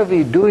 whatever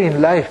we do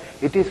in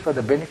life, it is for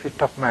the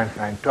benefit of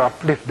mankind, to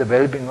uplift the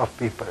well-being of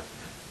people,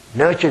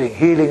 nurturing,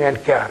 healing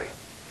and caring.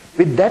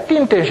 With that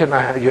intention,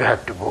 you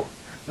have to go.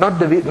 Not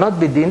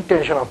with the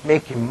intention of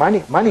making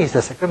money. Money is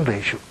the secondary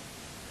issue.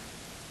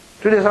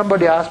 Today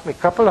somebody asked me, a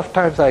couple of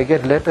times I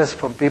get letters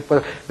from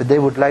people that they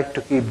would like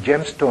to keep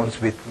gemstones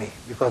with me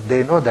because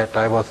they know that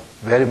I was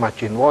very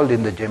much involved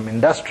in the gem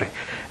industry,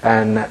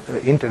 and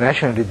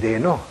internationally they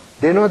know.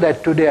 They know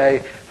that today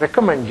I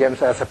recommend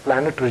gems as a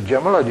planetary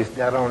gemologist.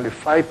 There are only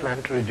 5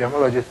 planetary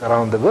gemologists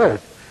around the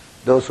world,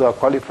 those who are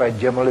qualified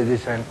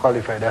gemologists and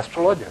qualified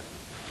astrologers.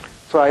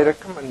 So I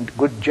recommend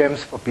good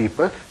gems for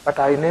people, but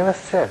I never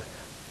sell.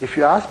 If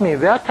you ask me,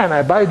 where can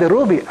I buy the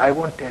ruby? I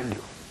won't tell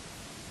you.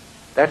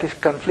 That is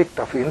conflict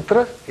of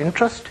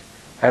interest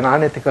and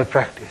unethical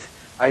practice.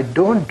 I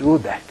don't do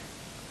that.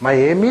 My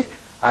aim is,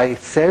 I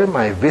sell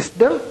my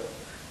wisdom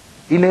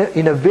in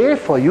a way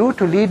for you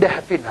to lead a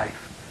happy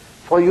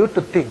life, for you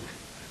to think.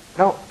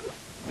 Now,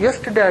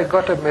 yesterday I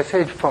got a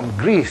message from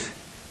Greece.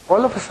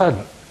 All of a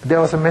sudden,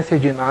 there was a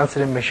message in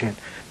answering machine.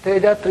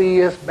 Teja, 3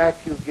 years back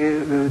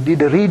you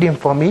did a reading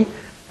for me.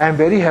 I'm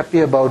very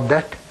happy about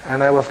that.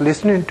 And I was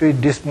listening to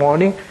it this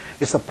morning.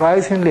 It's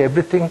surprisingly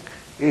everything,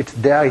 it's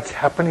there, it's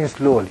happening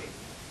slowly.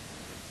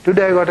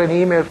 Today I got an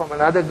email from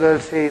another girl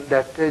saying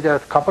that Teja, a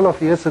couple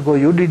of years ago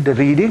you did the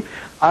reading.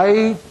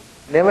 I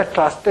never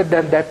trusted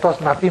that was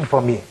nothing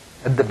for me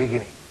at the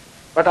beginning.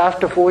 But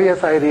after 4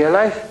 years I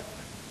realized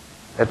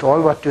that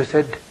all what you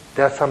said,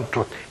 there's some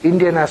truth.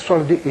 Indian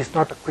astrology is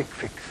not a quick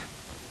fix.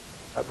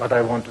 That's what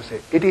I want to say.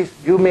 It is,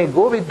 you may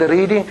go with the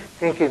reading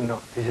thinking,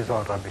 no, this is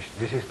all rubbish,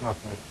 this is not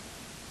me.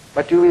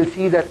 But you will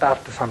see that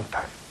after some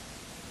time.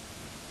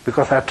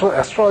 Because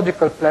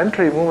astrological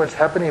planetary movements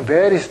happening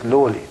very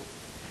slowly.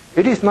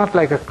 It is not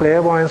like a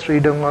clairvoyance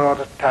reading or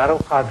a tarot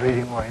card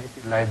reading or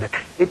anything like that.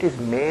 It is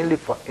mainly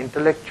for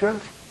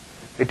intellectuals.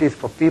 It is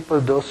for people,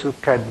 those who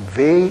can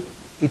weigh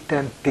it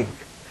and think.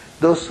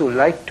 Those who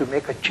like to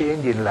make a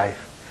change in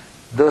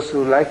life. Those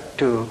who like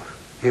to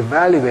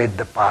evaluate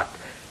the path.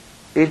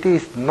 It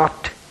is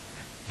not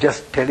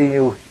just telling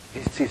you,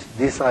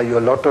 these are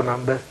your lotto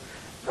numbers.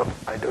 No,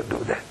 I don't do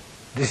that.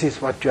 This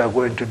is what you are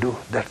going to do.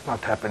 That's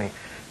not happening.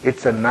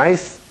 It's a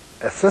nice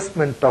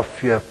assessment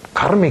of your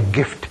karmic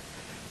gift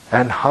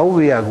and how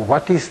we are,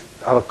 what is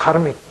our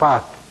karmic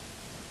path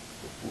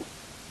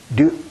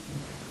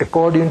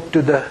according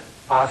to the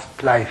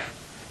past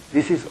life.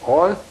 This is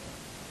all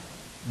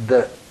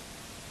the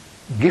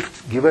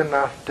gifts given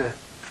after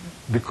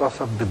because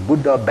of the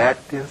good or bad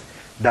things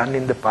done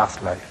in the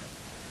past life.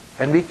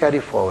 And we carry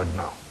forward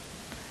now.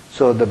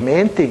 So the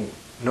main thing,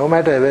 no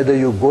matter whether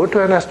you go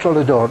to an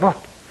astrologer or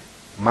not,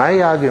 my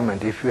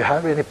argument, if you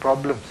have any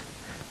problems,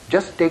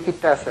 just take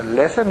it as a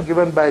lesson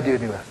given by the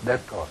universe,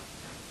 that's all.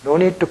 No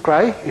need to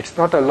cry, it's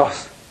not a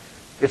loss.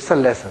 It's a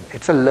lesson,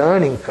 it's a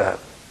learning curve.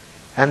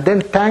 And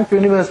then thank the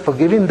universe for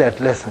giving that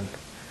lesson.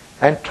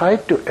 And try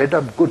to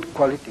adopt good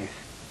qualities,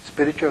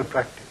 spiritual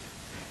practice,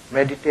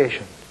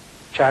 meditation,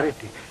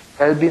 charity,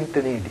 helping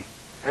the needy,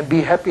 and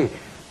be happy.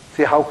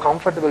 See how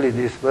comfortable is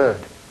this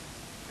world.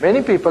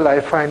 Many people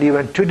I find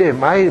even today,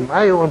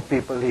 my own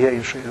people here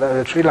in Sri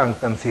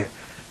Lankans here,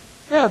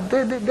 yeah,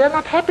 they're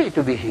not happy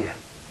to be here.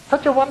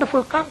 Such a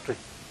wonderful country.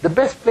 The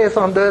best place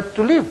on the earth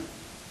to live.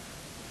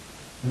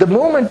 The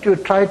moment you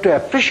try to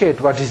appreciate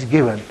what is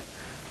given,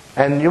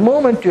 and the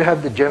moment you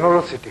have the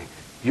generosity,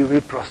 you will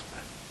prosper.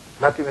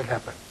 Nothing will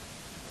happen.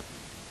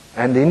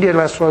 And the Indian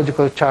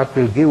astrological chart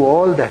will give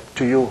all that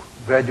to you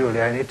gradually,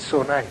 and it's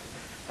so nice.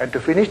 And to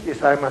finish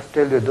this, I must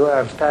tell you, though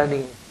I'm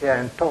standing here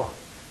and talk,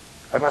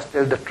 I must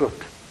tell the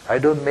truth. I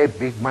don't make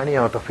big money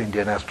out of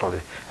Indian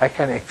astrology. I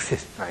can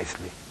exist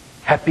nicely,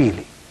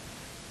 happily.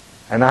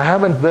 And I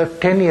haven't worked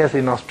 10 years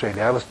in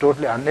Australia. I was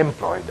totally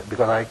unemployed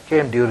because I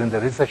came during the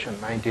recession,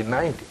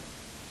 1990.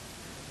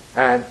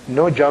 And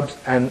no jobs,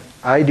 and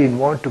I didn't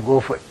want to go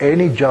for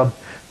any job,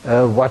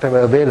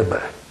 whatever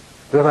available.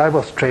 Because I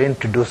was trained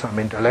to do some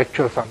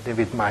intellectual something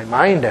with my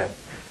mind, and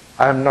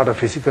I'm not a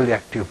physically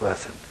active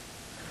person.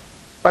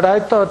 But I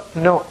thought,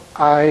 no,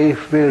 I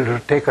will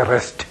take a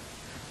rest.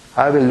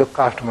 I will look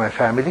after my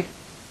family.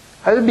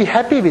 I will be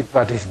happy with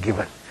what is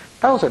given.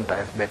 1,000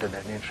 times better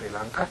than in Sri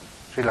Lanka.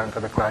 Sri Lanka,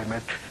 the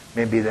climate,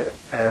 maybe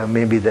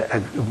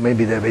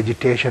the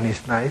vegetation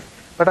is nice,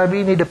 but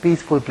we need a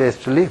peaceful place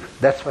to live.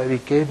 That's why we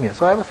came here.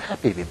 So I was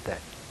happy with that.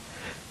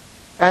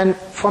 And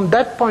from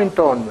that point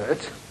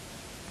onwards,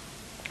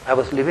 I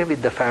was living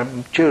with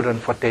the children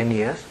for 10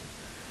 years.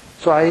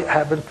 So I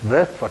haven't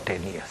worked for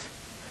 10 years.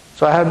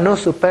 So I have no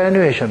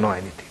superannuation or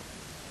anything.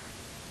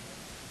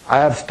 I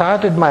have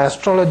started my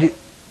astrology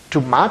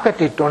to market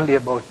it only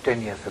about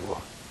 10 years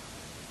ago.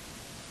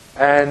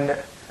 And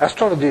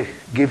astrology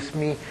gives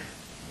me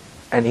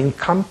an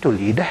income to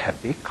lead a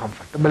happy,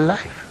 comfortable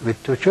life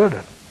with 2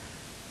 children.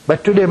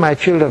 But today my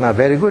children are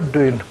very good,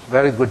 doing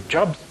very good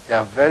jobs. They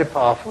are very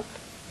powerful.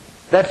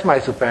 That's my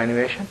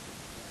superannuation.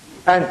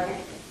 And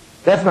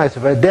that's my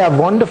superannuation. They are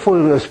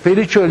wonderful,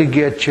 spiritually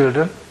geared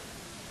children.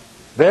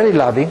 Very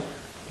loving.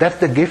 That's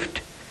the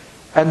gift.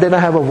 And then I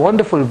have a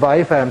wonderful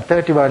wife. I am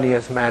 31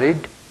 years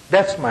married.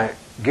 That's my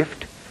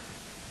gift.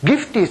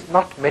 Gift is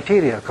not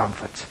material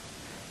comforts.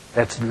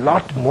 That's a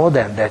lot more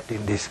than that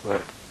in this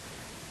world.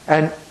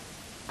 And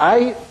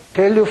I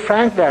tell you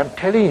frankly, I'm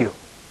telling you,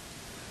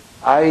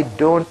 I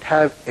don't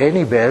have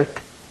any wealth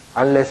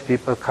unless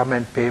people come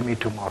and pay me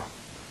tomorrow.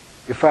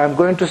 If I'm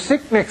going to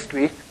sick next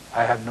week,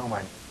 I have no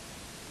money.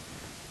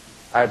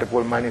 I have to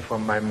pull money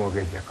from my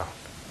mortgage account.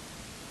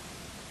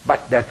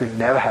 But that will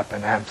never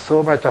happen. I have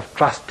so much of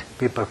trust in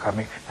people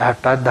coming. I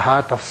have touched the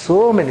heart of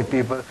so many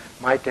people.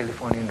 My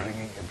telephone is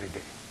ringing every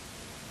day.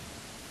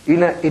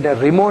 In a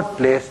remote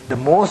place, the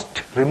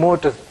most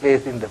remotest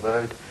place in the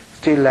world,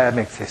 still I am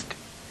existing.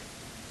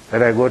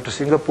 When I go to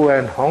Singapore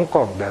and Hong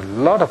Kong, there are a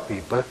lot of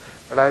people,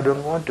 but I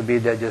don't want to be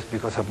there just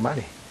because of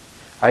money.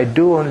 I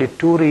do only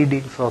 2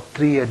 readings or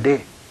 3 a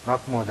day,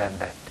 not more than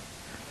that.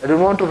 I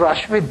don't want to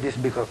rush with this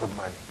because of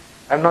money.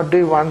 I'm not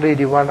doing one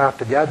reading one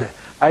after the other.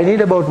 I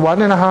need about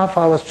 1.5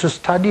 hours to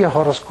study a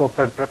horoscope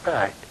and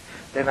prepare it.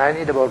 Then I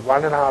need about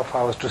 1.5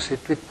 hours to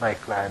sit with my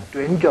client to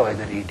enjoy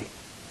the reading.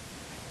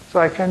 So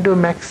I can do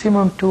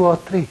maximum 2 or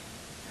 3.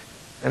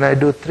 When I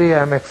do 3,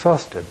 I'm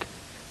exhausted.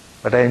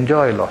 But I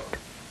enjoy a lot.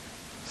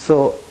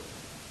 So,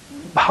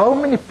 how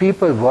many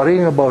people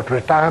worrying about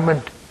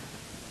retirement,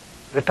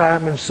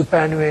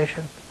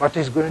 superannuation, what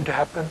is going to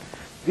happen?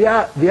 We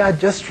are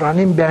just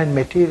running behind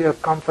material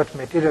comfort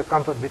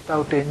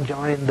without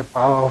enjoying the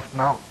power of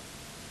now.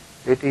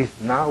 It is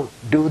now.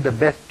 Do the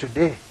best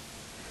today.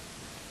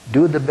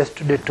 Do the best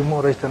today.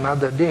 Tomorrow is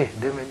another day.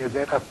 Then when you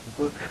get up,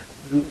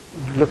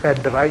 look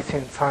at the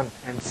rising sun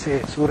and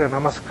say Surya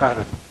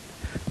Namaskar,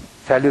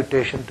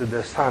 salutation to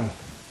the sun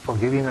for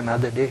giving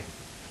another day.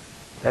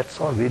 That's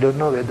all. We don't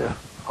know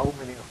how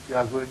many of you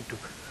are going to,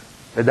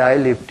 whether I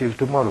live till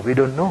tomorrow. We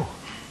don't know.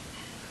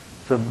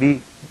 So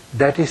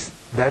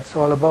that's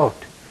all about.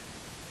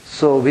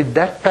 So with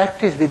that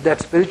practice, with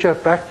that spiritual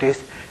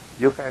practice,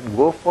 you can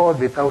go forward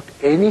without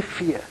any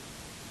fear.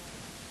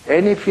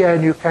 Any fear,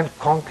 and you can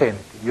conquer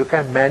anything. You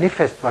can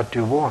manifest what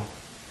you want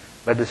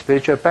by the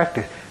spiritual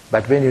practice.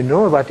 But when you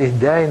know what is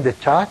there in the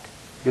chart,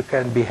 you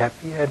can be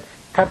happy and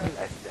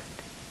capitalize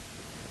that.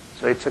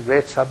 So it's a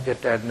great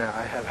subject, and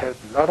I have helped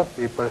a lot of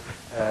people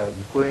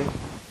going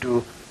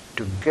to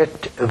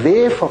get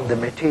away from the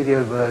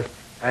material world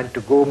and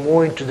to go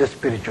more into the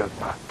spiritual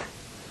path.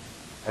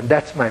 And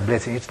that's my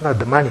blessing. It's not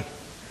the money.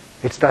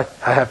 It's that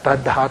I have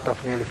touched the heart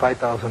of nearly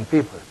 5,000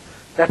 people.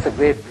 That's a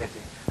great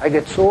blessing. I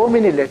get so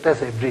many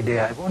letters every day.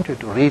 I want you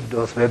to read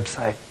those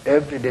websites.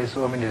 Every day,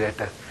 so many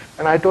letters.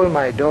 And I told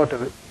my daughter,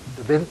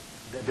 when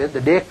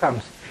the day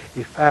comes,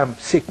 if I am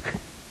sick,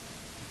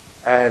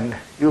 and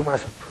you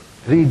must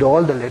read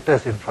all the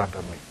letters in front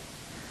of me.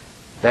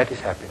 That is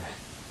happiness.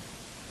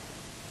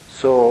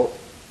 So,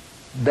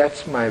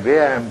 that's my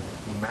way. I'm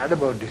mad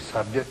about this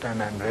subject,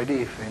 and I'm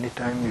ready. If any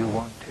time you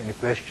want any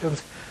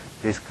questions,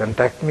 please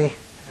contact me.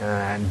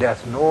 And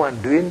there's no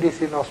one doing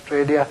this in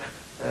Australia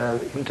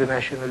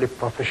internationally,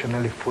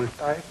 professionally,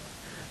 full-time.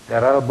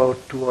 There are about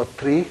 2 or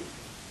 3,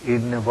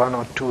 1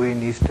 or 2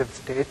 in eastern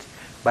states,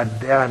 but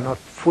they are not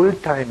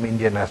full-time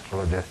Indian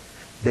astrologers.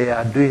 They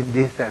are doing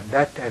this and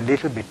that and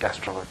little bit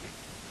astrology.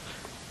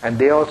 And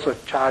they also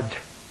charge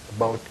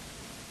about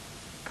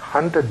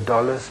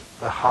 $100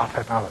 per half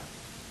an hour.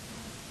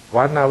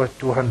 1 hour,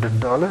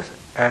 $200,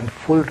 and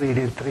full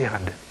reading,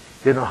 $300.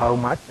 You know how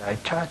much I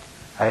charge?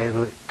 I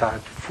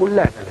charge full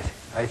analysis.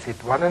 I sit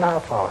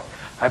 1.5 hours.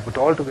 I put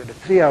all together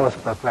 3 hours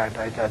per client.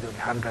 I charge only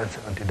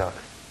 $170.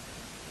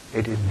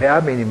 It is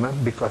bare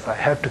minimum because I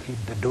have to keep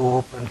the door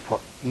open for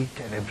each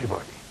and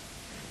everybody.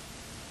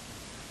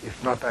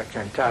 If not, I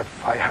can charge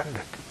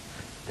 500.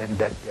 Then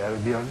that there will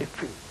be only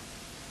few.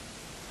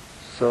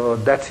 So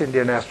that's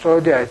Indian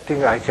astrology. I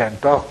think I can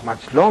talk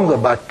much longer,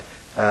 but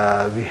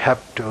we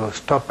have to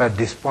stop at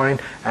this point.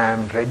 I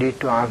am ready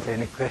to answer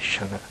any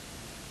question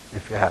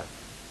if you have.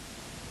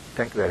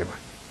 Thank you very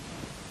much.